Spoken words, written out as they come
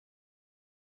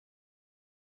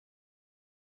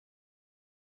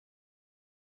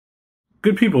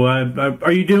Good people.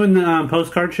 Are you doing the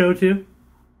postcard show too?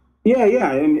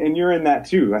 Yeah, and you're in that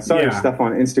too. I saw your Yeah. stuff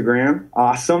on Instagram.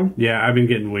 Awesome. Yeah, I've been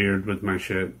getting weird with my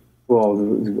shit.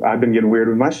 Well, I've been getting weird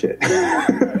with my shit.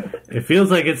 It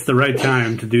feels like it's the right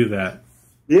time to do that.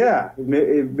 Yeah,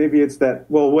 maybe it's that.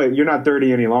 Well, wait, you're not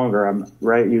 30 any longer,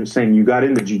 right? You're saying you got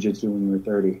into jiu-jitsu when you were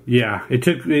 30. Yeah,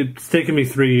 it's taken me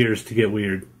 3 years to get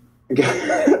weird.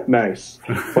 Nice.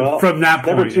 Well, from that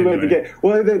point, never too late anyway. to get.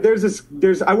 Well,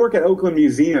 there's. I work at Oakland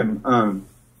Museum,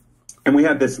 and we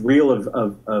have this reel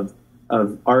of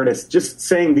artists just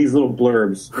saying these little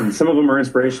blurbs, and some of them are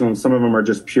inspirational, and some of them are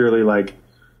just purely like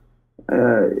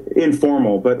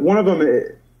informal. But one of them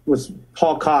was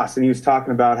Paul Koss, and he was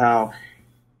talking about how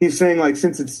he's saying, like,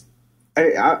 since it's,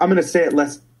 I'm going to say it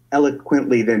less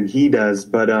eloquently than he does,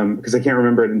 but because I can't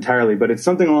remember it entirely, but it's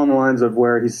something along the lines of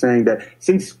where he's saying that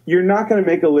since you're not going to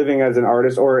make a living as an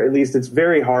artist, or at least it's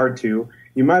very hard to,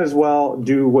 you might as well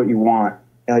do what you want.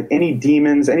 Like any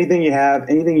demons, anything you have,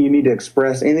 anything you need to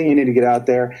express, anything you need to get out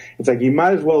there, it's like you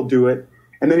might as well do it.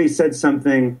 And then he said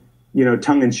something,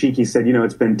 tongue-in-cheek. He said,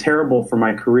 it's been terrible for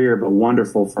my career, but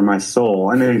wonderful for my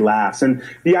soul. And then he laughs. And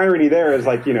the irony there is,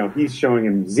 like, he's showing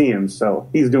in museums, so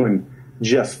he's doing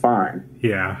just fine.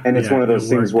 Yeah. And it's one of those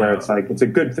things where it's like, it's a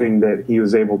good thing that he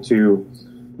was able to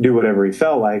do whatever he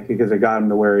felt like, because it got him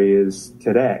to where he is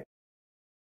today.